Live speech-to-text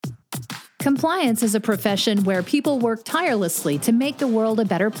Compliance is a profession where people work tirelessly to make the world a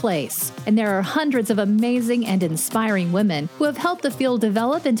better place. And there are hundreds of amazing and inspiring women who have helped the field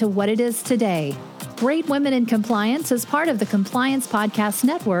develop into what it is today. Great Women in Compliance is part of the Compliance Podcast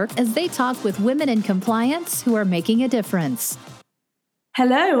Network as they talk with women in compliance who are making a difference.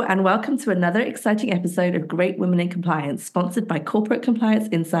 Hello, and welcome to another exciting episode of Great Women in Compliance, sponsored by Corporate Compliance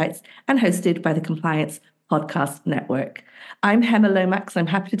Insights and hosted by the Compliance Podcast Network. I'm Hema Lomax. I'm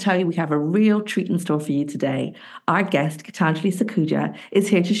happy to tell you we have a real treat in store for you today. Our guest, Gitanjali Sakhuja, is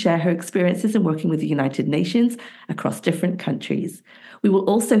here to share her experiences in working with the United Nations across different countries. We will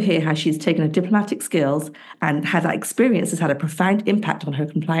also hear how she's taken her diplomatic skills and how that experience has had a profound impact on her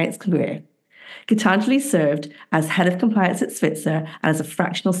compliance career. Gitanjali served as head of compliance at Switzer and as a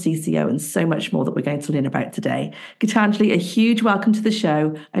fractional CCO, and so much more that we're going to learn about today. Gitanjali, a huge welcome to the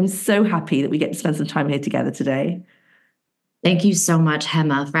show. I'm so happy that we get to spend some time here together today. Thank you so much,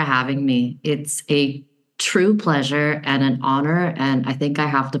 Hema, for having me. It's a true pleasure and an honor. And I think I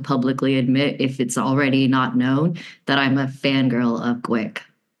have to publicly admit, if it's already not known, that I'm a fangirl of GWIC.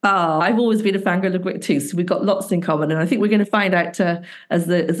 Oh, I've always been a fangirl of GWIC too, so we've got lots in common. And I think we're going to find out as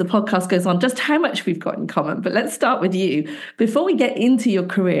the podcast goes on just how much we've got in common. But let's start with you. Before we get into your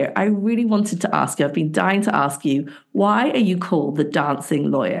career, I really wanted to ask you, I've been dying to ask you, why are you called the dancing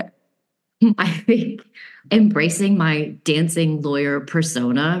lawyer? I think embracing my dancing lawyer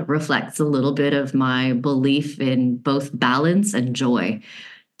persona reflects a little bit of my belief in both balance and joy.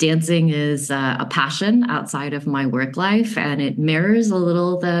 Dancing is a passion outside of my work life, and it mirrors a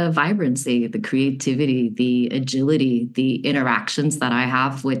little the vibrancy, the creativity, the agility, the interactions that I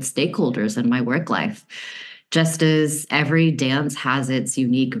have with stakeholders in my work life. Just as every dance has its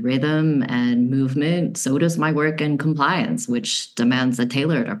unique rhythm and movement, so does my work in compliance, which demands a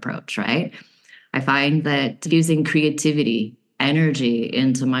tailored approach, right? I find that fusing creativity, energy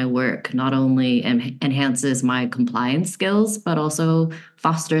into my work not only enhances my compliance skills, but also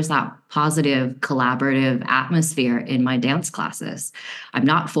fosters that positive collaborative atmosphere in my dance classes. I'm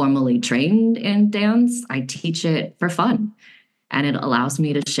not formally trained in dance. I teach it for fun. And it allows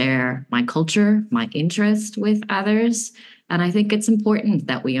me to share my culture, my interest with others. And I think it's important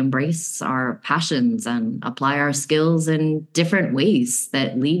that we embrace our passions and apply our skills in different ways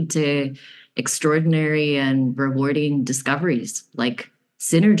that lead to extraordinary and rewarding discoveries, like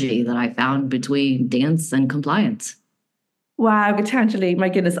synergy that I found between dance and compliance. Wow, Gitanjali, my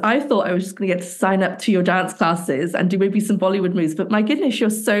goodness, I thought I was just going to get to sign up to your dance classes and do maybe some Bollywood moves, but my goodness, you're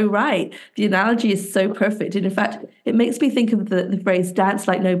so right. The analogy is so perfect. And in fact, it makes me think of the phrase dance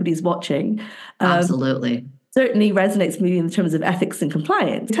like nobody's watching. Absolutely. Certainly resonates with me in terms of ethics and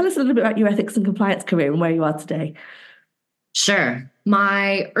compliance. Tell us a little bit about your ethics and compliance career and where you are today. Sure.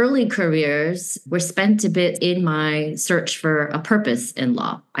 My early careers were spent a bit in my search for a purpose in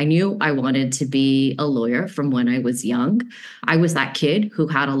law. I knew I wanted to be a lawyer from when I was young. I was that kid who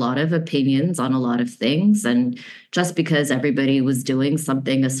had a lot of opinions on a lot of things. And just because everybody was doing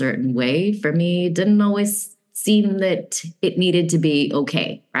something a certain way, for me, didn't always seem that it needed to be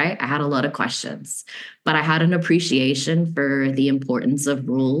okay, right? I had a lot of questions, but I had an appreciation for the importance of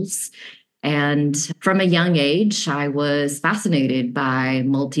rules. And from a young age, I was fascinated by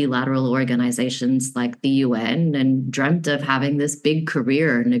multilateral organizations like the UN and dreamt of having this big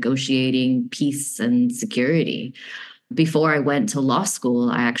career negotiating peace and security. Before I went to law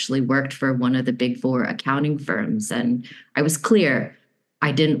school, I actually worked for one of the big four accounting firms. And I was clear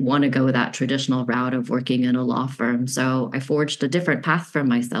I didn't want to go that traditional route of working in a law firm. So I forged a different path for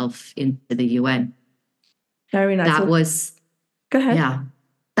myself into the UN. Very nice. Go ahead. Yeah.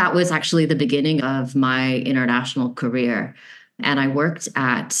 That was actually the beginning of my international career. And I worked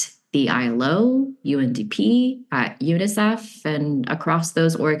at the ILO, UNDP, at UNICEF, and across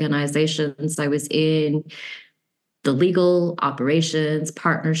those organizations, I was in the legal operations,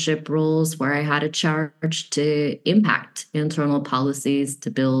 partnership roles where I had a charge to impact internal policies, to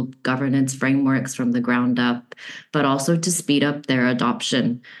build governance frameworks from the ground up, but also to speed up their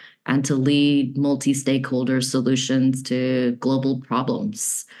adoption and to lead multi-stakeholder solutions to global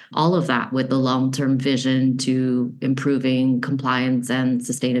problems. All of that with the long-term vision to improving compliance and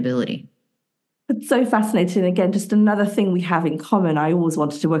sustainability. It's so fascinating. Again, just another thing we have in common. I always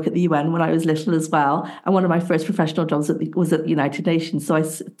wanted to work at the UN when I was little as well. And one of my first professional jobs was at the United Nations. So I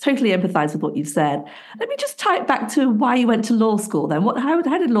totally empathize with what you've said. Let me just tie it back to why you went to law school then. How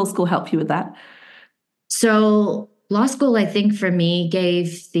did law school help you with that? So law school, I think for me,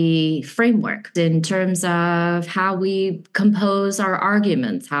 gave the framework in terms of how we compose our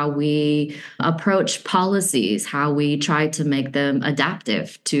arguments, how we approach policies, how we try to make them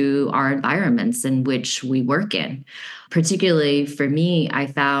adaptive to our environments in which we work in. Particularly for me, I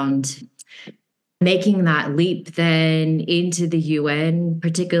found Making that leap then into the UN,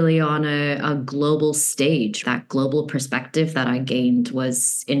 particularly on a global stage, that global perspective that I gained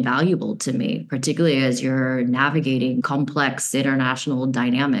was invaluable to me, particularly as you're navigating complex international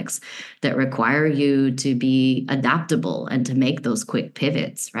dynamics that require you to be adaptable and to make those quick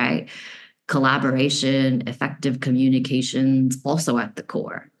pivots, right? Collaboration, effective communications also at the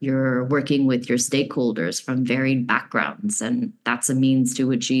core. You're working with your stakeholders from varied backgrounds, and that's a means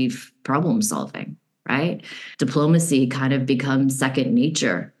to achieve problem solving, right? Diplomacy kind of becomes second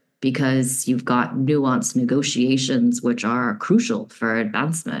nature because you've got nuanced negotiations, which are crucial for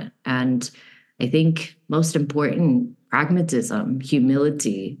advancement. And I think most important, pragmatism,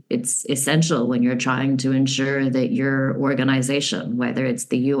 humility, it's essential when you're trying to ensure that your organization, whether it's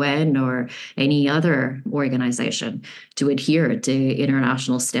the UN or any other organization, to adhere to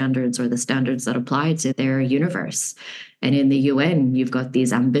international standards or the standards that apply to their universe. And in the UN, you've got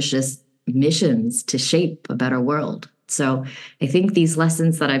these ambitious missions to shape a better world. So I think these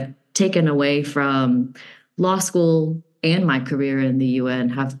lessons that I've taken away from law school and my career in the UN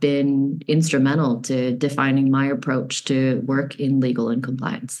have been instrumental to defining my approach to work in legal and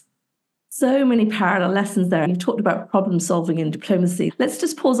compliance. So many parallel lessons there. You've talked about problem solving in diplomacy. Let's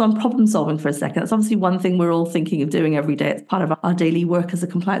just pause on problem solving for a second. That's obviously one thing we're all thinking of doing every day. It's part of our daily work as a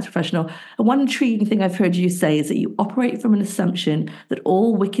compliance professional. And one intriguing thing I've heard you say is that you operate from an assumption that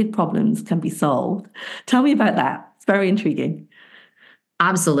all wicked problems can be solved. Tell me about that. It's very intriguing.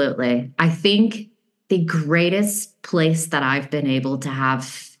 Absolutely. I think the greatest place that I've been able to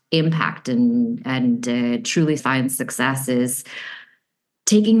have impact and truly find success is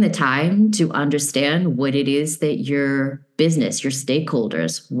taking the time to understand what it is that your business, your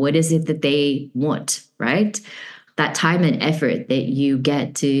stakeholders, what is it that they want, right? That time and effort that you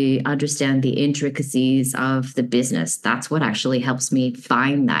get to understand the intricacies of the business, that's what actually helps me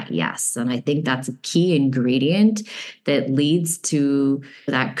find that yes. And I think that's a key ingredient that leads to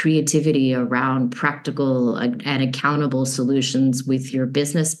that creativity around practical and accountable solutions with your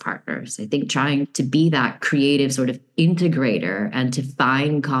business partners. I think trying to be that creative sort of integrator and to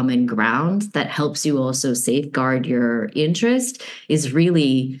find common ground that helps you also safeguard your interest is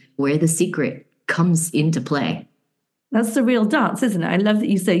really where the secret comes into play. That's the real dance, isn't it? I love that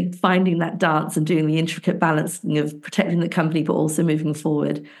you say finding that dance and doing the intricate balancing of protecting the company, but also moving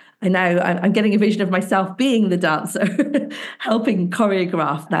forward. And now I'm getting a vision of myself being the dancer, helping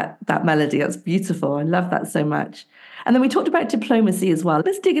choreograph that melody. That's beautiful. I love that so much. And then we talked about diplomacy as well.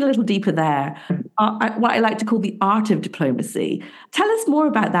 Let's dig a little deeper there. What I like to call the art of diplomacy. Tell us more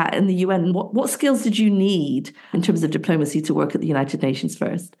about that in the UN. What skills did you need in terms of diplomacy to work at the United Nations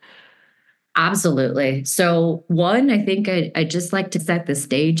first? Absolutely. So one, I think I just like to set the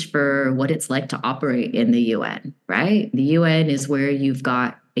stage for what it's like to operate in the UN, right? The UN is where you've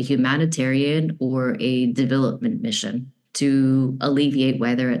got a humanitarian or a development mission to alleviate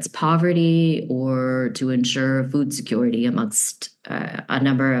whether it's poverty or to ensure food security amongst a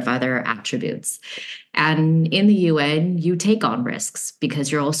number of other attributes. And in the UN, you take on risks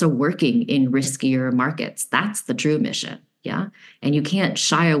because you're also working in riskier markets. That's the true mission. Yeah. And you can't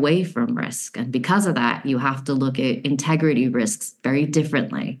shy away from risk. And because of that, you have to look at integrity risks very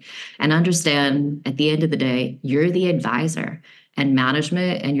differently and understand at the end of the day, you're the advisor and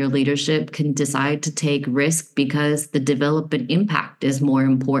management and your leadership can decide to take risk because the development impact is more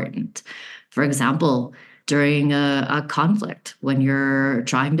important. For example, during a conflict, when you're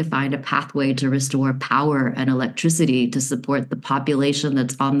trying to find a pathway to restore power and electricity to support the population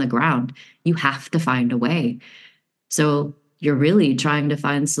that's on the ground, you have to find a way. So you're really trying to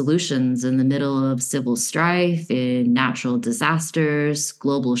find solutions in the middle of civil strife, in natural disasters,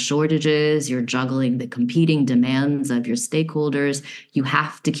 global shortages. You're juggling the competing demands of your stakeholders. You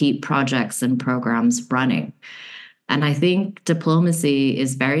have to keep projects and programs running. And I think diplomacy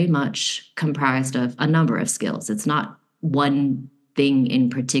is very much comprised of a number of skills. It's not one thing in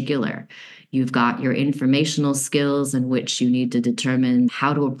particular. You've got your informational skills in which you need to determine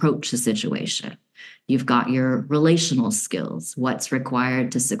how to approach a situation. You've got your relational skills, what's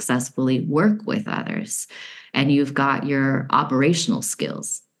required to successfully work with others. And you've got your operational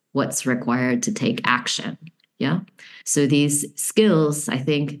skills, what's required to take action. Yeah. So these skills, I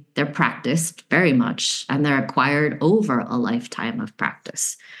think they're practiced very much and they're acquired over a lifetime of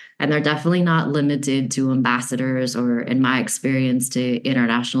practice. And they're definitely not limited to ambassadors or, in my experience, to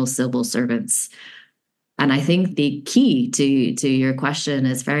international civil servants. And I think the key to your question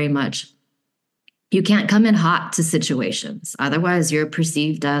is very much you can't come in hot to situations. Otherwise, you're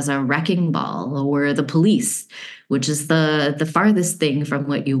perceived as a wrecking ball or the police which is the farthest thing from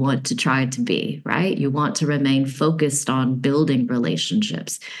what you want to try to be, right? You want to remain focused on building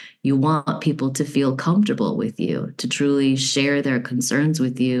relationships. You want people to feel comfortable with you, to truly share their concerns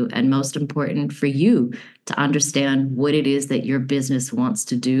with you, and most important for you to understand what it is that your business wants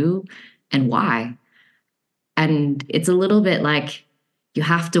to do and why. And it's a little bit like you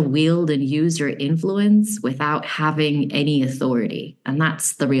have to wield and use your influence without having any authority. And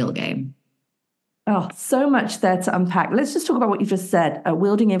that's the real game. Oh, so much there to unpack. Let's just talk about what you just said,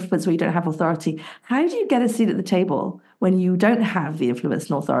 wielding influence where you don't have authority. How do you get a seat at the table when you don't have the influence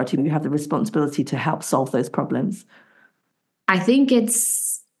and authority, but you have the responsibility to help solve those problems? I think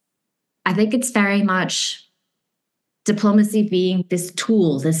it's very much diplomacy being this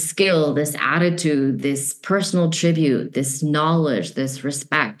tool, this skill, this attitude, this personal tribute, this knowledge, this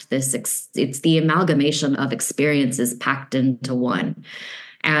respect, it's the amalgamation of experiences packed into one.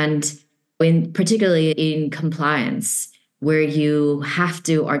 And particularly in compliance, where you have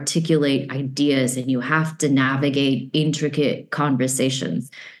to articulate ideas and you have to navigate intricate conversations,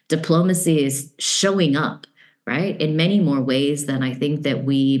 diplomacy is showing up, right? In many more ways than I think that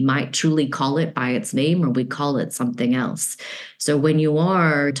we might truly call it by its name, or we call it something else. So when you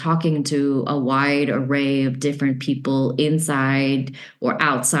are talking to a wide array of different people inside or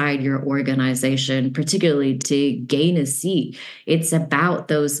outside your organization, particularly to gain a seat, it's about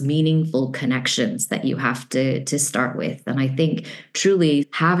those meaningful connections that you have to start with. And I think truly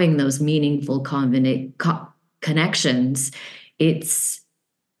having those meaningful connections,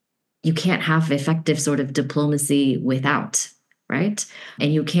 you can't have effective sort of diplomacy without, right?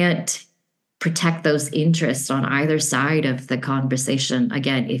 And you can't protect those interests on either side of the conversation,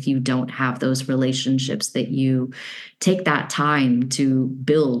 again, if you don't have those relationships that you take that time to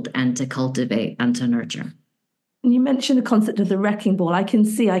build and to cultivate and to nurture. You mentioned the concept of the wrecking ball. I can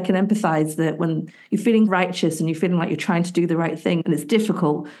empathize that when you're feeling righteous and you're feeling like you're trying to do the right thing and it's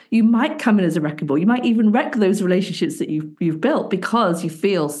difficult, you might come in as a wrecking ball. You might even wreck those relationships that you've built because you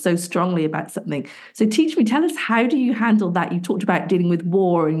feel so strongly about something. So tell us, how do you handle that? You talked about dealing with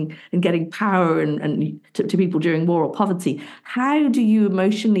war and getting power and to people during war or poverty. How do you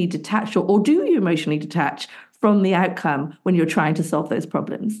emotionally detach or do you emotionally detach from the outcome when you're trying to solve those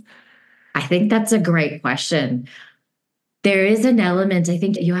problems? I think that's a great question. There is an element, I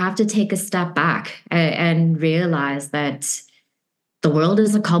think you have to take a step back and realize that the world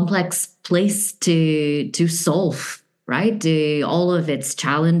is a complex place to solve, right? To all of its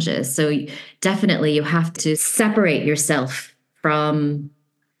challenges. So definitely you have to separate yourself from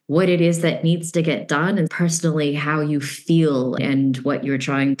what it is that needs to get done and personally how you feel and what you're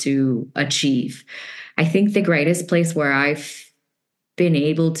trying to achieve. I think the greatest place where I've been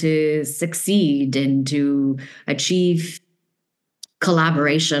able to succeed and to achieve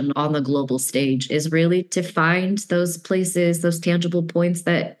collaboration on the global stage is really to find those places, those tangible points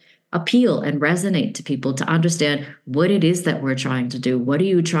that appeal and resonate to people, to understand what it is that we're trying to do. What are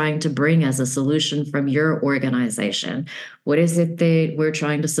you trying to bring as a solution from your organization? What is it that we're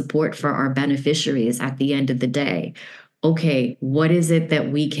trying to support for our beneficiaries at the end of the day? Okay, what is it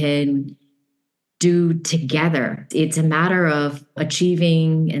that we can do together? It's a matter of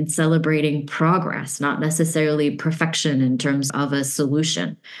achieving and celebrating progress, not necessarily perfection in terms of a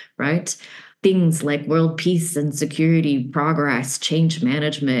solution, right? Things like world peace and security, progress, change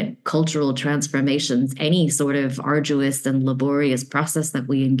management, cultural transformations, any sort of arduous and laborious process that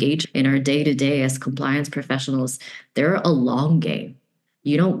we engage in our day-to-day as compliance professionals, they're a long game.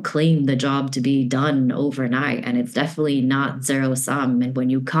 You don't claim the job to be done overnight, and it's definitely not zero sum. And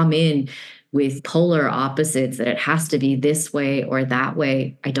when you come in with polar opposites, that it has to be this way or that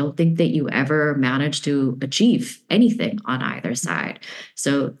way, I don't think that you ever manage to achieve anything on either side.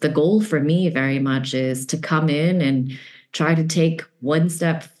 So the goal for me very much is to come in and try to take one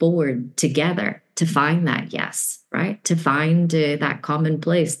step forward together to find that yes, right? To find that common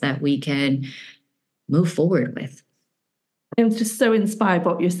place that we can move forward with. I'm just so inspired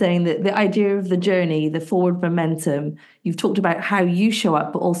by what you're saying, that the idea of the journey, the forward momentum. You've talked about how you show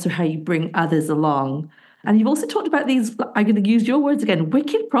up, but also how you bring others along. And you've also talked about these, I'm going to use your words again,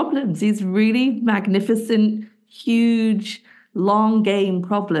 wicked problems, these really magnificent, huge, long game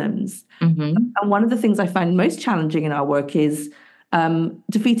problems. Mm-hmm. And one of the things I find most challenging in our work is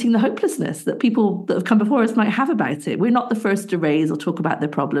defeating the hopelessness that people that have come before us might have about it. We're not the first to raise or talk about their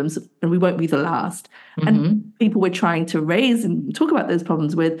problems, and we won't be the last. Mm-hmm. And people we're trying to raise and talk about those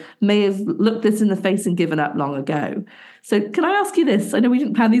problems with may have looked this in the face and given up long ago. So can I ask you this? I know we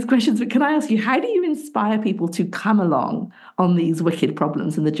didn't plan these questions, but can I ask you, how do you inspire people to come along on these wicked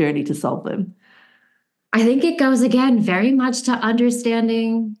problems and the journey to solve them? I think it goes, again, very much to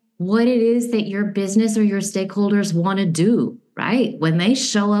understanding what it is that your business or your stakeholders want to do, right? When they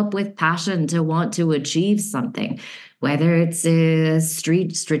show up with passion to want to achieve something, whether it's a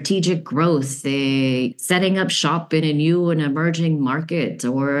strategic growth, setting up shop in a new and emerging market,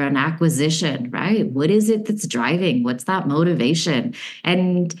 or an acquisition, right? What is it that's driving? What's that motivation?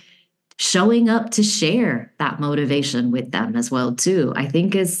 And showing up to share that motivation with them as well, too. I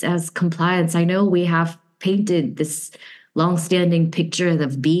think as compliance, I know we have painted this longstanding picture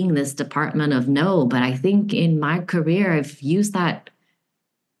of being this department of no, but I think in my career, I've used that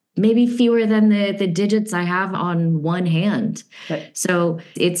maybe fewer than the digits I have on one hand. Right. So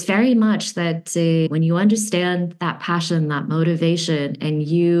it's very much that when you understand that passion, that motivation, and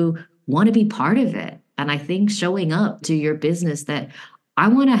you want to be part of it, and I think showing up to your business that I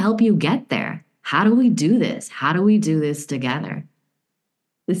want to help you get there. How do we do this? How do we do this together?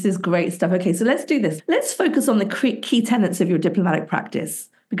 This is great stuff. Okay, so let's do this. Let's focus on the key tenets of your diplomatic practice,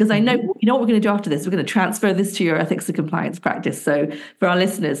 because I know, you know what we're going to do after this? We're going to transfer this to your ethics and compliance practice. So for our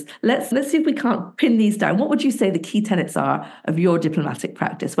listeners, let's see if we can't pin these down. What would you say the key tenets are of your diplomatic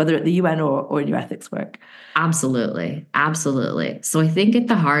practice, whether at the UN or in your ethics work? Absolutely. Absolutely. So I think at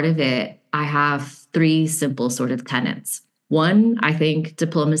the heart of it, I have three simple sort of tenets. One, I think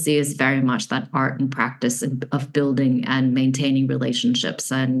diplomacy is very much that art and practice of building and maintaining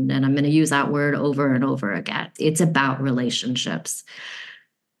relationships. And I'm going to use that word over and over again. It's about relationships.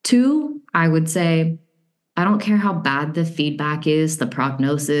 Two, I would say, I don't care how bad the feedback is, the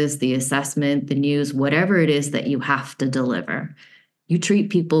prognosis, the assessment, the news, whatever it is that you have to deliver. You treat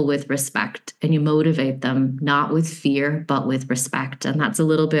people with respect and you motivate them, not with fear, but with respect. And that's a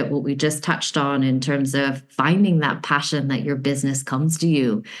little bit what we just touched on in terms of finding that passion that your business comes to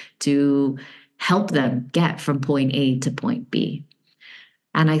you to help them get from point A to point B.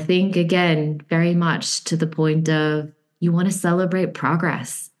 And I think, again, very much to the point of you want to celebrate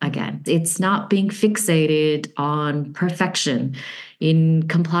progress again. It's not being fixated on perfection. In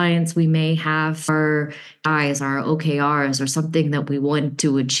compliance, we may have our eyes, our OKRs, or something that we want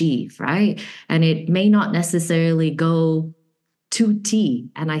to achieve, right? And it may not necessarily go to T.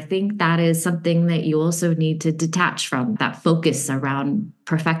 And I think that is something that you also need to detach from, that focus around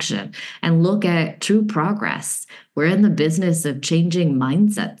perfection, and look at true progress. We're in the business of changing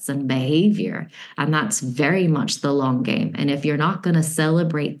mindsets and behavior, and that's very much the long game. And if you're not going to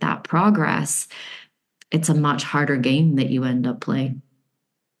celebrate that progress, it's a much harder game that you end up playing.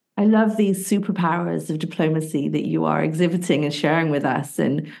 I love these superpowers of diplomacy that you are exhibiting and sharing with us.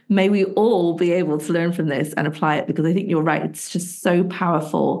 And may we all be able to learn from this and apply it, because I think you're right. It's just so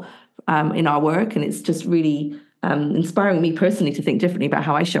powerful in our work. And it's just really inspiring me personally to think differently about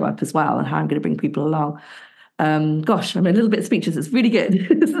how I show up as well and how I'm going to bring people along. Gosh, I'm a little bit speechless. It's really good.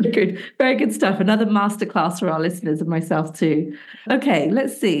 It's good. Very good stuff. Another masterclass for our listeners and myself too. Okay,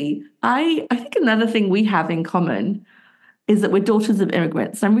 let's see. I think another thing we have in common is that we're daughters of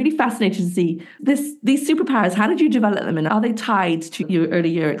immigrants. I'm really fascinated to see these superpowers. How did you develop them, and are they tied to your early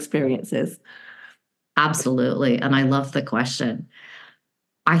year experiences? Absolutely. And I love the question.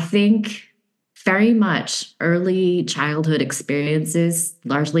 I think very much early childhood experiences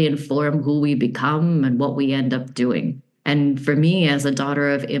largely inform who we become and what we end up doing. And for me, as a daughter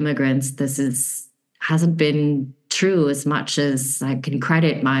of immigrants, hasn't been true as much as I can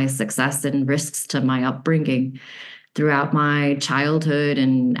credit my success and risks to my upbringing. Throughout my childhood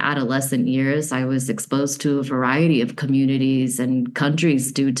and adolescent years, I was exposed to a variety of communities and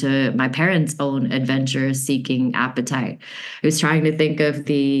countries due to my parents' own adventure-seeking appetite. I was trying to think of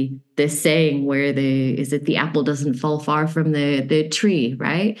this saying where the apple doesn't fall far from the tree,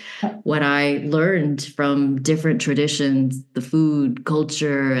 right? What I learned from different traditions, the food,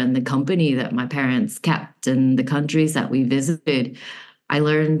 culture, and the company that my parents kept, and the countries that we visited, I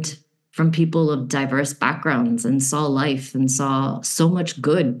learned from people of diverse backgrounds and saw life and saw so much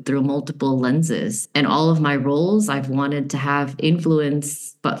good through multiple lenses. And all of my roles, I've wanted to have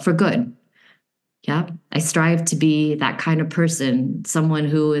influence, but for good. Yeah, I strive to be that kind of person, someone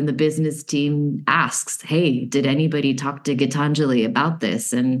who in the business team asks, hey, did anybody talk to Gitanjali about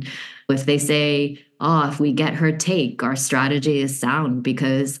this? And if they say, oh, if we get her take, our strategy is sound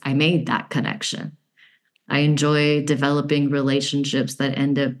because I made that connection. I enjoy developing relationships that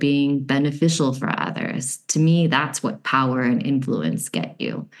end up being beneficial for others. To me, that's what power and influence get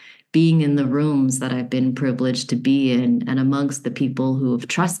you. Being in the rooms that I've been privileged to be in and amongst the people who have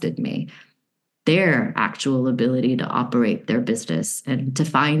trusted me, their actual ability to operate their business and to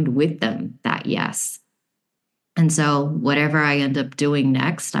find with them that yes. And so whatever I end up doing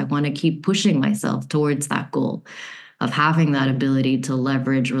next, I want to keep pushing myself towards that goal of having that ability to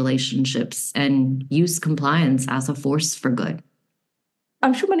leverage relationships and use compliance as a force for good.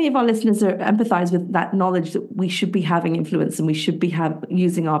 I'm sure many of our listeners are empathize with that knowledge that we should be having influence and we should be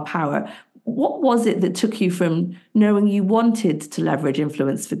using our power. What was it that took you from knowing you wanted to leverage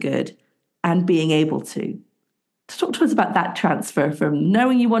influence for good and being able to? Talk to us about that transfer from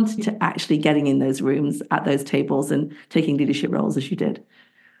knowing you wanted to actually getting in those rooms at those tables and taking leadership roles as you did.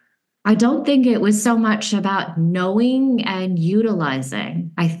 I don't think it was so much about knowing and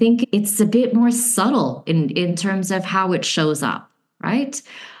utilizing. I think it's a bit more subtle in terms of how it shows up, right?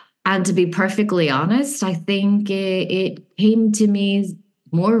 And to be perfectly honest, I think it came to me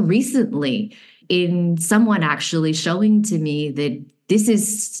more recently in someone actually showing to me that this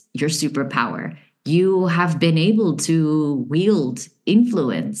is your superpower. You have been able to wield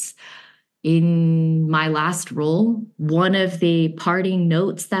influence. In my last role, one of the parting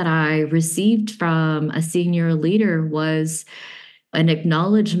notes that I received from a senior leader was an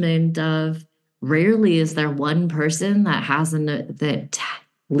acknowledgement of rarely is there one person that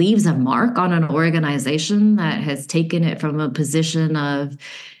leaves a mark on an organization that has taken it from a position of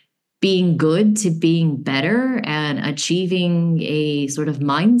being good to being better and achieving a sort of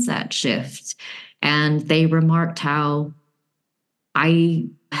mindset shift. And they remarked how I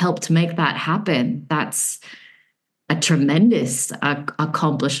helped make that happen. That's a tremendous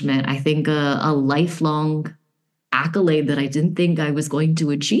accomplishment. I think a lifelong accolade that I didn't think I was going to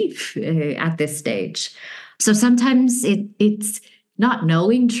achieve at this stage. So sometimes it's not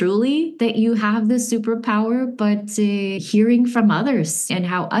knowing truly that you have this superpower, but hearing from others and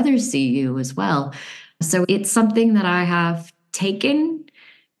how others see you as well. So it's something that I have taken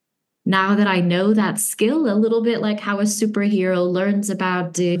now that I know that skill, a little bit like how a superhero learns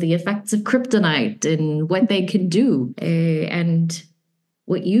about the effects of kryptonite and what they can do, and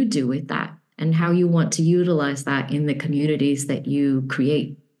what you do with that and how you want to utilize that in the communities that you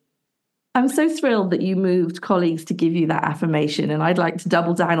create. I'm so thrilled that you moved colleagues to give you that affirmation. And I'd like to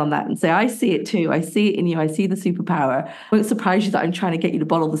double down on that and say, I see it too. I see it in you. I see the superpower. It won't surprise you that I'm trying to get you to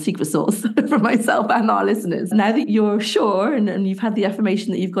bottle the secret sauce for myself and our listeners. Now that you're sure and you've had the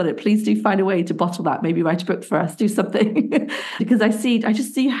affirmation that you've got it, please do find a way to bottle that. Maybe write a book for us, do something. Because I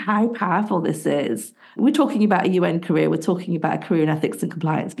just see how powerful this is. We're talking about a UN career. We're talking about a career in ethics and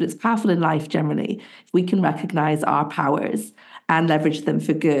compliance, but it's powerful in life generally. If we can recognize our powers and leverage them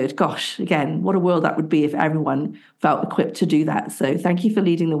for good. Gosh, again, what a world that would be if everyone felt equipped to do that. So thank you for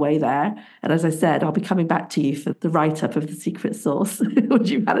leading the way there. And as I said, I'll be coming back to you for the write-up of the secret sauce once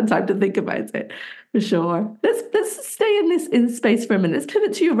you've had a time to think about it, for sure. Let's stay in this space for a minute. Let's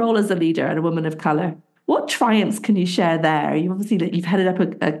pivot to your role as a leader and a woman of colour. What triumphs can you share there? You've headed up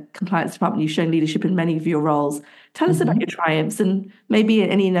a compliance department. You've shown leadership in many of your roles. Tell us about your triumphs and maybe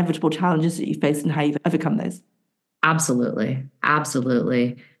any inevitable challenges that you faced and how you've overcome those. Absolutely.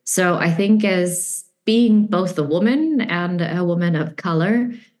 Absolutely. So I think as being both a woman and a woman of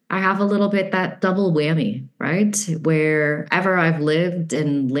color, I have a little bit that double whammy, right? Wherever I've lived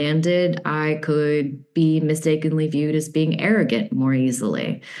and landed, I could be mistakenly viewed as being arrogant more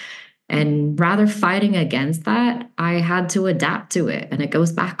easily. And rather fighting against that, I had to adapt to it. And it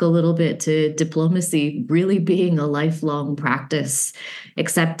goes back a little bit to diplomacy really being a lifelong practice,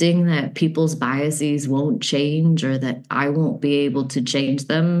 accepting that people's biases won't change or that I won't be able to change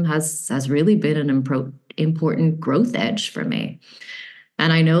them has really been an important growth edge for me.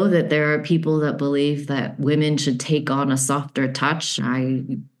 And I know that there are people that believe that women should take on a softer touch.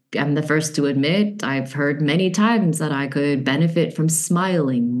 I'm the first to admit I've heard many times that I could benefit from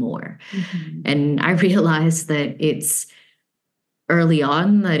smiling more. Mm-hmm. And I realized that it's early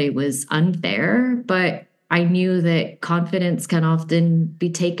on that it was unfair, but I knew that confidence can often be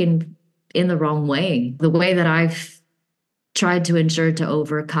taken in the wrong way. The way that I've tried to ensure to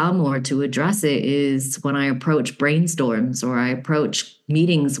overcome or to address it is when I approach brainstorms or I approach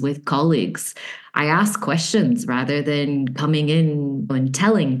meetings with colleagues, I ask questions rather than coming in and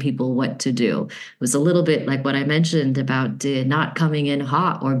telling people what to do. It was a little bit like what I mentioned about not coming in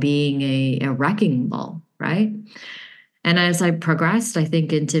hot or being a wrecking ball, right? And as I progressed, I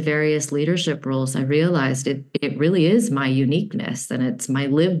think, into various leadership roles, I realized it really is my uniqueness and it's my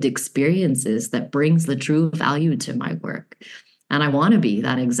lived experiences that brings the true value to my work. And I want to be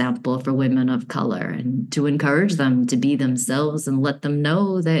that example for women of color and to encourage them to be themselves and let them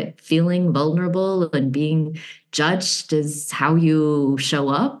know that feeling vulnerable and being judged is how you show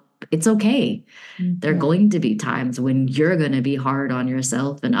up. It's okay. Mm-hmm. There are going to be times when you're going to be hard on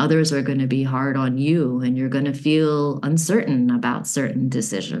yourself and others are going to be hard on you and you're going to feel uncertain about certain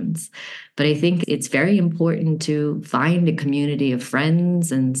decisions. But I think it's very important to find a community of friends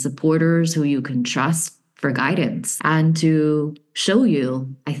and supporters who you can trust for guidance and to show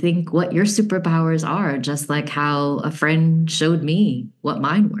you, I think, what your superpowers are, just like how a friend showed me what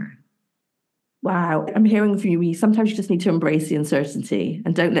mine were. Wow. I'm hearing from you. Sometimes you just need to embrace the uncertainty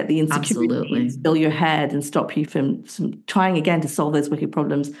and don't let the insecurities fill your head and stop you from trying again to solve those wicked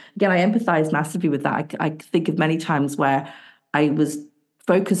problems. Again, I empathize massively with that. I think of many times where I was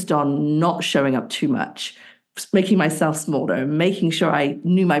focused on not showing up too much, making myself smaller, making sure I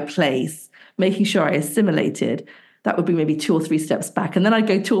knew my place, making sure I assimilated. That would be maybe 2 or 3 steps back. And then I'd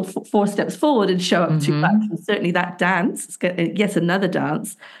go 2 or 4 steps forward and show up too much. And certainly that dance, yes, another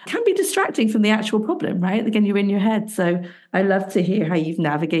dance, can be distracting from the actual problem, right? Again, you're in your head. So I love to hear how you've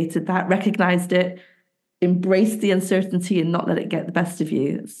navigated that, recognized it, embraced the uncertainty and not let it get the best of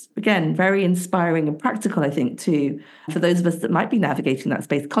you. It's, again, very inspiring and practical, I think, too, for those of us that might be navigating that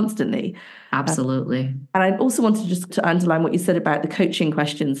space constantly. Absolutely. And I also wanted just to underline what you said about the coaching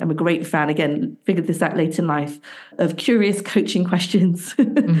questions. I'm a great fan, again, figured this out late in life, of curious coaching questions.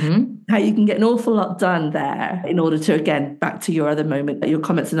 How you can get an awful lot done there in order to, again, back to your other moment, your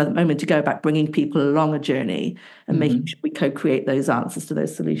comments another moment ago about bringing people along a journey and making sure we co-create those answers to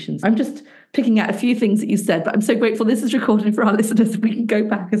those solutions. I'm just picking out a few things that you said, but I'm so grateful this is recorded for our listeners. We can go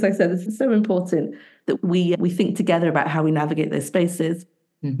back, as I said, this is so important that we think together about how we navigate those spaces.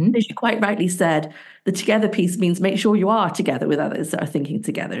 As you quite rightly said, the together piece means make sure you are together with others that are thinking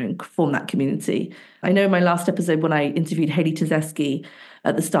together and form that community. I know in my last episode when I interviewed Hayley Tzeski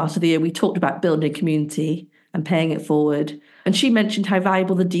at the start of the year, we talked about building a community and paying it forward. And she mentioned how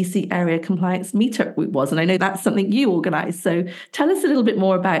valuable the DC area compliance meetup group was. And I know that's something you organised. So tell us a little bit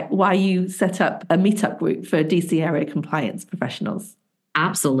more about why you set up a meetup group for DC area compliance professionals.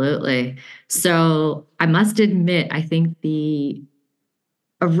 Absolutely. So I must admit, I think the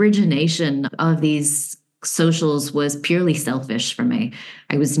origination of these socials was purely selfish for me.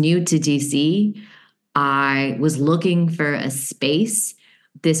 I was new to DC. I was looking for a space.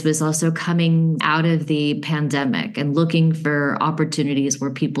 This was also coming out of the pandemic and looking for opportunities where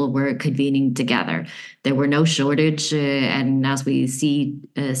people were convening together. There were no shortage, and as we see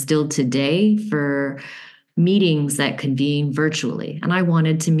still today, for meetings that convene virtually. And I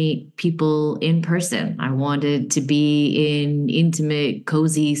wanted to meet people in person. I wanted to be in intimate,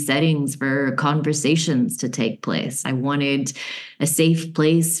 cozy settings for conversations to take place. I wanted a safe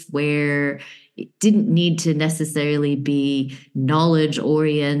place where it didn't need to necessarily be knowledge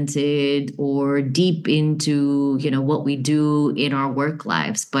oriented or deep into, what we do in our work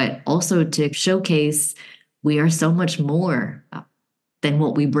lives, but also to showcase we are so much more than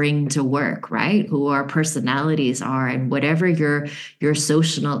what we bring to work, right? Who our personalities are, and whatever your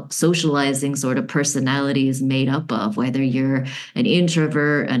socializing sort of personality is made up of, whether you're an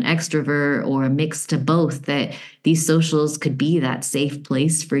introvert, an extrovert, or a mix to both, that these socials could be that safe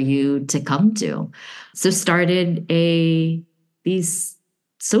place for you to come to. So started these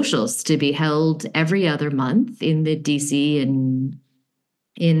socials to be held every other month in the DC and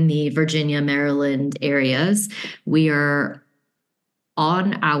in the Virginia, Maryland areas. We are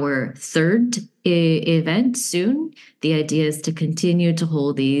on our 3rd event soon. The idea is to continue to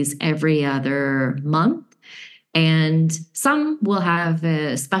hold these every other month. And some will have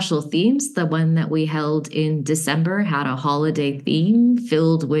special themes. The one that we held in December had a holiday theme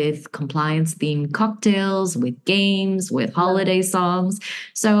filled with compliance-themed cocktails, with games, with holiday songs.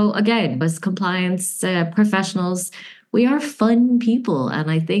 So again, as compliance professionals, we are fun people. And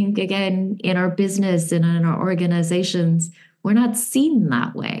I think, again, in our business and in our organizations, we're not seen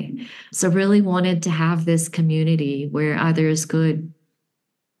that way. So really wanted to have this community where others could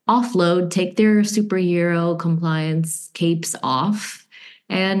offload, take their superhero compliance capes off,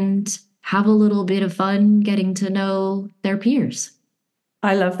 and have a little bit of fun getting to know their peers.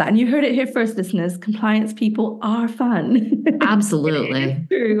 I love that. And you heard it here first, listeners. Compliance people are fun. Absolutely. It's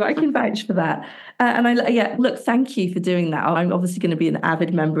true. I can vouch for that. Look, thank you for doing that. I'm obviously going to be an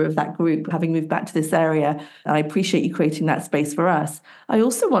avid member of that group, having moved back to this area. And I appreciate you creating that space for us. I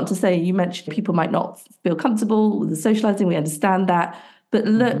also want to say, you mentioned people might not feel comfortable with the socializing. We understand that. But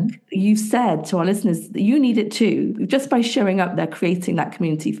look, you've said to our listeners that you need it too. Just by showing up there, creating that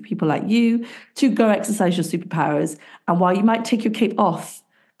community for people like you to go exercise your superpowers. And while you might take your cape off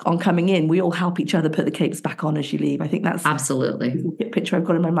on coming in, we all help each other put the capes back on as you leave. I think that's absolutely a picture I've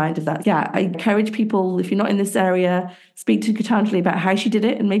got in my mind of that. Yeah, I encourage people, if you're not in this area, speak to Gitanjali about how she did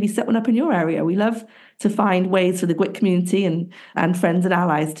it and maybe set one up in your area. We love to find ways for the GWIT community and friends and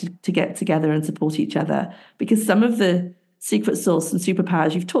allies to get together and support each other. Because some of the secret sauce and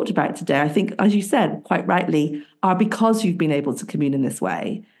superpowers you've talked about today, I think, as you said, quite rightly, are because you've been able to commune in this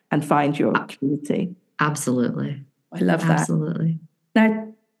way and find your community. Absolutely. I love that. Absolutely. Now,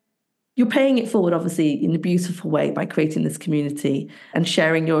 You're paying it forward, obviously, in a beautiful way by creating this community and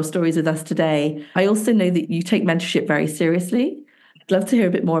sharing your stories with us today. I also know that you take mentorship very seriously. I'd love to hear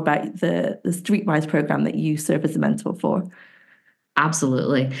a bit more about the Streetwise program that you serve as a mentor for.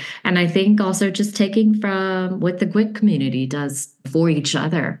 Absolutely. And I think also just taking from what the GWIC community does for each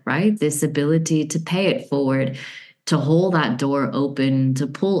other, right? This ability to pay it forward, to hold that door open, to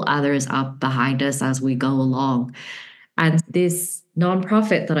pull others up behind us as we go along. And this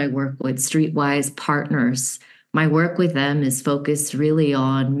nonprofit that I work with, Streetwise Partners, my work with them is focused really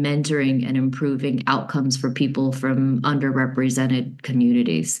on mentoring and improving outcomes for people from underrepresented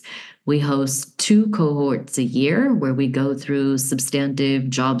communities. We host 2 cohorts a year where we go through substantive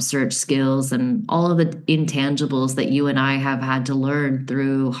job search skills and all of the intangibles that you and I have had to learn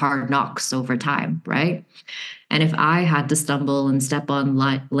through hard knocks over time, right? And if I had to stumble and step on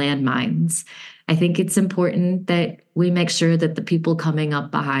landmines, I think it's important that we make sure that the people coming up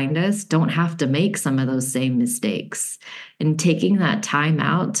behind us don't have to make some of those same mistakes. And taking that time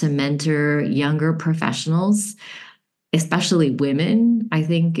out to mentor younger professionals, especially women, I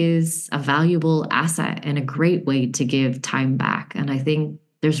think is a valuable asset and a great way to give time back. And I think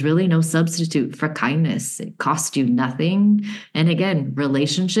there's really no substitute for kindness. It costs you nothing. And again,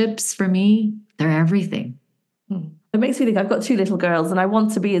 relationships for me, they're everything. It makes me think I've got 2 little girls and I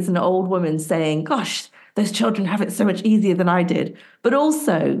want to be as an old woman saying, gosh, those children have it so much easier than I did, but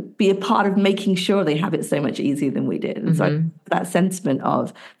also be a part of making sure they have it so much easier than we did. And so that sentiment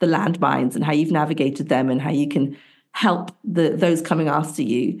of the landmines and how you've navigated them and how you can help those coming after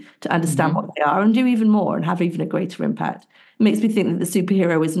you to understand what they are and do even more and have even a greater impact. It makes me think that the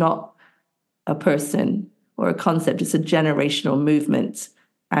superhero is not a person or a concept, it's a generational movement.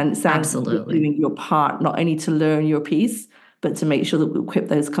 And it sounds like you're doing your part, not only to learn your piece, but to make sure that we equip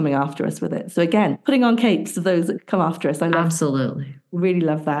those coming after us with it. So again, putting on capes of those that come after us. I love Absolutely. Really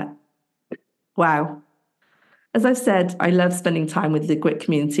love that. Wow. As I've said, I love spending time with the GWIC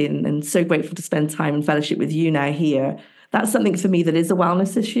community and so grateful to spend time in fellowship with you now here. That's something for me that is a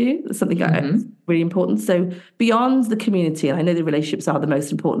wellness issue. That's something that's really important. So beyond the community, and I know the relationships are the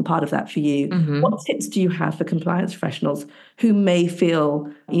most important part of that for you, what tips do you have for compliance professionals who may feel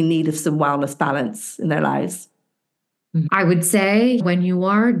in need of some wellness balance in their lives? I would say when you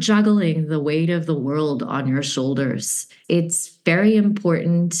are juggling the weight of the world on your shoulders, it's very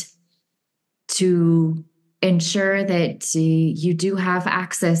important to ensure that you do have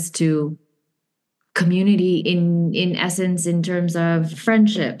access to community in essence, in terms of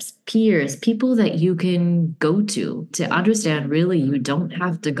friendships, peers, people that you can go to understand really you don't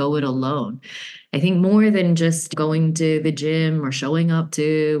have to go it alone. I think more than just going to the gym or showing up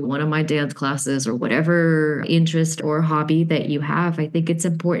to one of my dance classes or whatever interest or hobby that you have, I think it's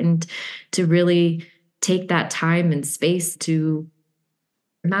important to really take that time and space to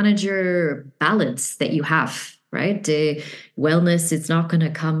manage your balance that you have, right? Wellness, it's not going to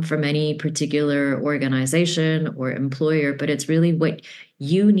come from any particular organization or employer, but it's really what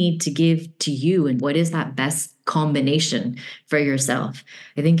you need to give to you and what is that best combination for yourself.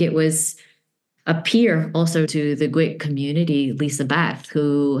 I think it was a peer also to the GWIC community, Lisa Beth,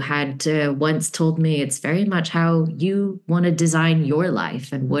 who had once told me it's very much how you want to design your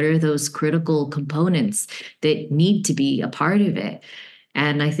life and what are those critical components that need to be a part of it.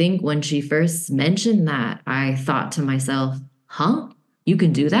 And I think when she first mentioned that, I thought to myself, you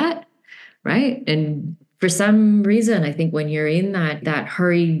can do that? Right? And for some reason, I think when you're in that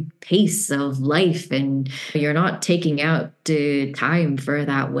hurried pace of life and you're not taking out time for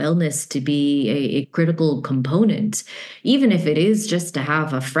that wellness to be a critical component, even if it is just to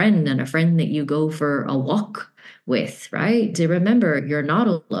have a friend and a friend that you go for a walk with, right? To remember you're not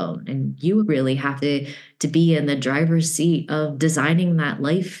alone and you really have to be in the driver's seat of designing that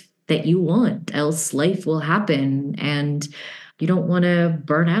life that you want, else life will happen and you don't want to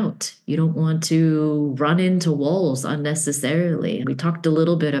burn out. You don't want to run into walls unnecessarily. We talked a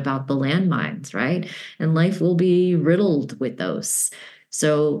little bit about the landmines, right? And life will be riddled with those.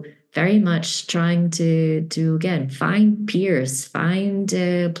 So very much trying to again, find peers, find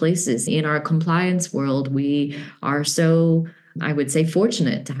places. In our compliance world, we are so, I would say,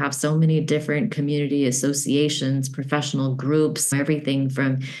 fortunate to have so many different community associations, professional groups, everything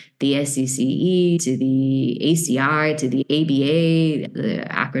from the SCCE to the ACI to the ABA, the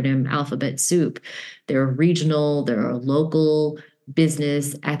acronym alphabet soup. There are regional, there are local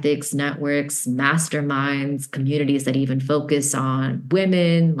business ethics networks, masterminds, communities that even focus on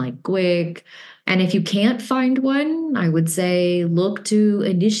women like GWIC. And if you can't find one, I would say look to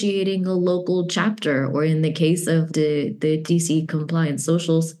initiating a local chapter, or in the case of the DC Compliance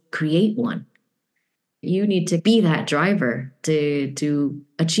Socials, create one. You need to be that driver to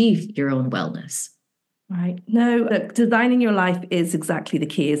achieve your own wellness. Right. No, look, designing your life is exactly the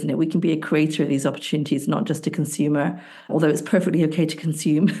key, isn't it? We can be a creator of these opportunities, not just a consumer, although it's perfectly okay to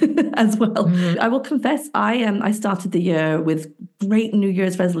consume as well. I will confess, I started the year with great New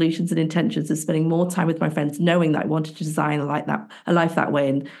Year's resolutions and intentions of spending more time with my friends, knowing that I wanted to design a life that way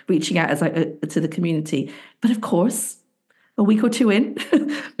and reaching out to the community. But of course, a week or two in,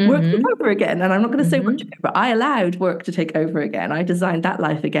 work took over again. And I'm not going to say what to do, but I allowed work to take over again. I designed that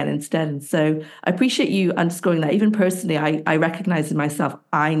life again instead. And so I appreciate you underscoring that. Even personally, I recognize in myself,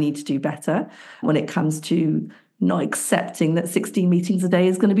 I need to do better when it comes to not accepting that 16 meetings a day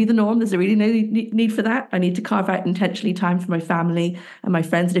is going to be the norm. There's really no need for that. I need to carve out intentionally time for my family and my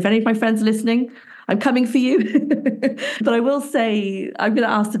friends. And if any of my friends are listening, I'm coming for you. But I will say, I'm going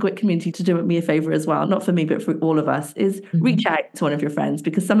to ask the GWIT community to do me a favor as well, not for me, but for all of us, is reach out to one of your friends,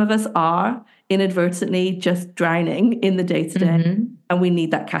 because some of us are inadvertently just drowning in the day-to-day, and we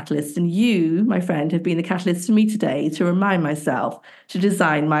need that catalyst. And you, my friend, have been the catalyst for me today to remind myself to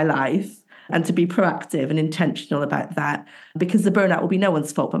design my life and to be proactive and intentional about that, because the burnout will be no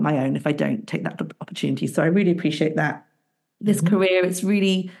one's fault but my own if I don't take that opportunity. So I really appreciate that. This career, it's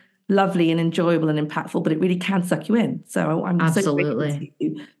really lovely and enjoyable and impactful, but it really can suck you in. So I'm so grateful to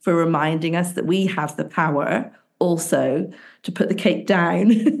you for reminding us that we have the power also to put the cake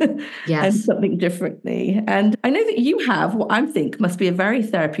down and something differently. And I know that you have what I think must be a very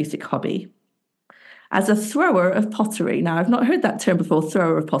therapeutic hobby as a thrower of pottery. Now, I've not heard that term before,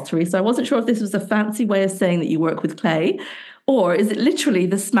 thrower of pottery. So I wasn't sure if this was a fancy way of saying that you work with clay, or is it literally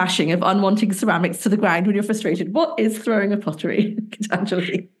the smashing of unwanted ceramics to the ground when you're frustrated? What is throwing of pottery,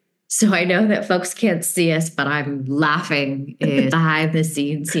 Gitanjali? So I know that folks can't see us, but I'm laughing behind the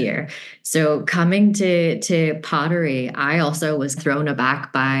scenes here. So coming to pottery, I also was thrown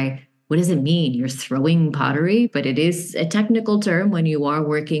aback by, what does it mean? You're throwing pottery, but it is a technical term when you are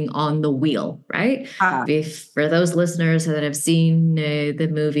working on the wheel, right? For those listeners that have seen the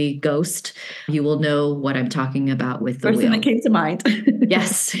movie Ghost, you will know what I'm talking about with the First wheel. thing that came to mind.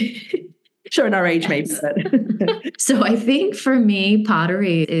 Yes. Showing our age, maybe. So I think for me,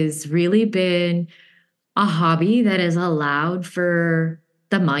 pottery has really been a hobby that has allowed for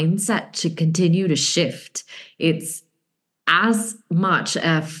the mindset to continue to shift. It's as much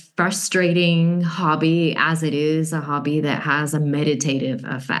a frustrating hobby as it is a hobby that has a meditative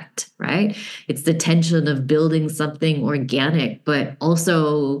effect, right? It's the tension of building something organic, but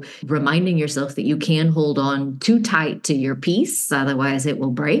also reminding yourself that you can hold on too tight to your piece, otherwise it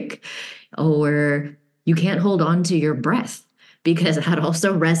will break. Or you can't hold on to your breath, because that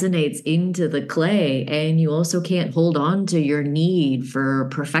also resonates into the clay, and you also can't hold on to your need for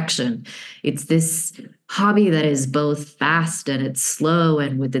perfection. It's this hobby that is both fast and it's slow,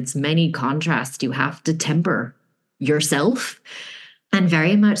 and with its many contrasts, you have to temper yourself. And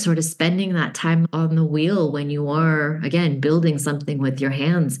very much sort of spending that time on the wheel when you are, again, building something with your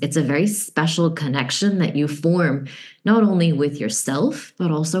hands. It's a very special connection that you form, not only with yourself,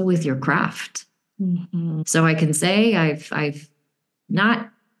 but also with your craft. So I can say I've not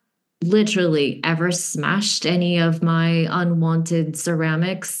literally ever smashed any of my unwanted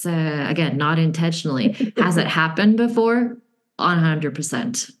ceramics. Again, not intentionally. Has it happened before?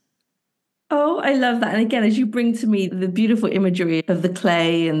 100%. Oh, I love that. And again, as you bring to me the beautiful imagery of the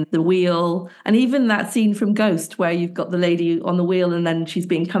clay and the wheel, and even that scene from Ghost where you've got the lady on the wheel and then she's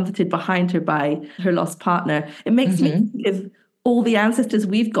being comforted behind her by her lost partner, it makes me think of all the ancestors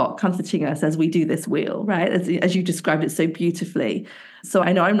we've got comforting us as we do this wheel, right? As you described it so beautifully. So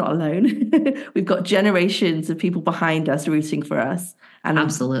I know I'm not alone. We've got generations of people behind us rooting for us. And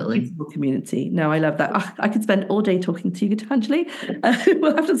absolutely. Beautiful community. No, I love that. Oh, I could spend all day talking to you, Gitanjali.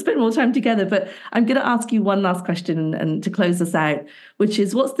 We'll have to spend more time together. But I'm going to ask you one last question and to close us out, which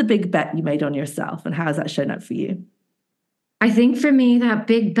is, what's the big bet you made on yourself and how has that shown up for you? I think for me, that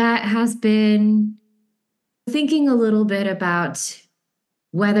big bet has been thinking a little bit about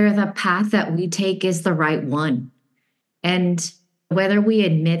whether the path that we take is the right one. And whether we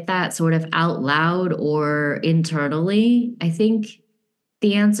admit that sort of out loud or internally, I think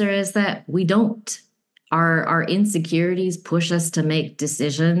the answer is that we don't. Our insecurities push us to make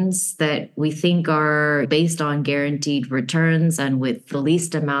decisions that we think are based on guaranteed returns and with the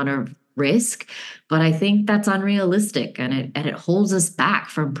least amount of risk. But I think that's unrealistic, and it holds us back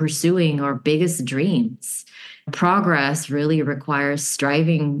from pursuing our biggest dreams. Progress really requires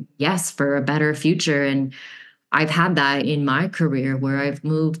striving, yes, for a better future. And I've had that in my career where I've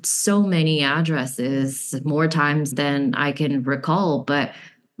moved so many addresses more times than I can recall, but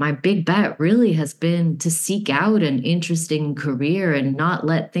my big bet really has been to seek out an interesting career and not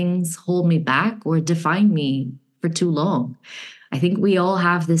let things hold me back or define me for too long. I think we all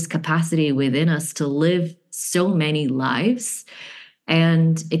have this capacity within us to live so many lives,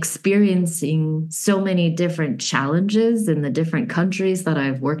 and experiencing so many different challenges in the different countries that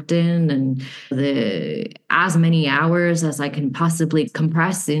I've worked in, and as many hours as I can possibly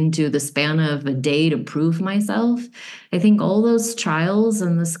compress into the span of a day to prove myself. I think all those trials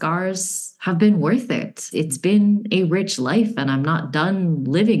and the scars have been worth it. It's been a rich life, and I'm not done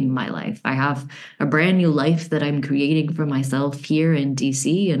living my life. I have a brand new life that I'm creating for myself here in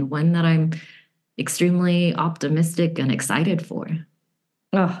DC, and one that I'm extremely optimistic and excited for.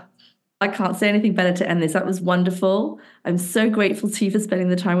 Oh, I can't say anything better to end this. That was wonderful. I'm so grateful to you for spending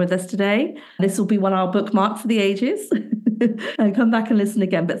the time with us today. This will be one I'll bookmark for the ages and come back and listen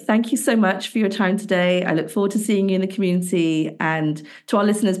again. But thank you so much for your time today. I look forward to seeing you in the community. And to our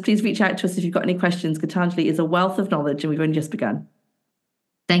listeners, please reach out to us if you've got any questions. Gitanjali is a wealth of knowledge, and we've only just begun.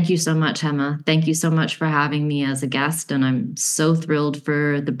 Thank you so much, Emma. Thank you so much for having me as a guest. And I'm so thrilled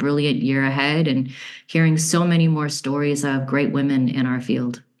for the brilliant year ahead and hearing so many more stories of great women in our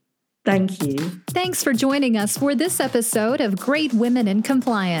field. Thank you. Thanks for joining us for this episode of Great Women in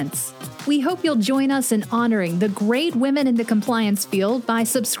Compliance. We hope you'll join us in honoring the great women in the compliance field by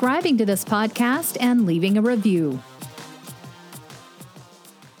subscribing to this podcast and leaving a review.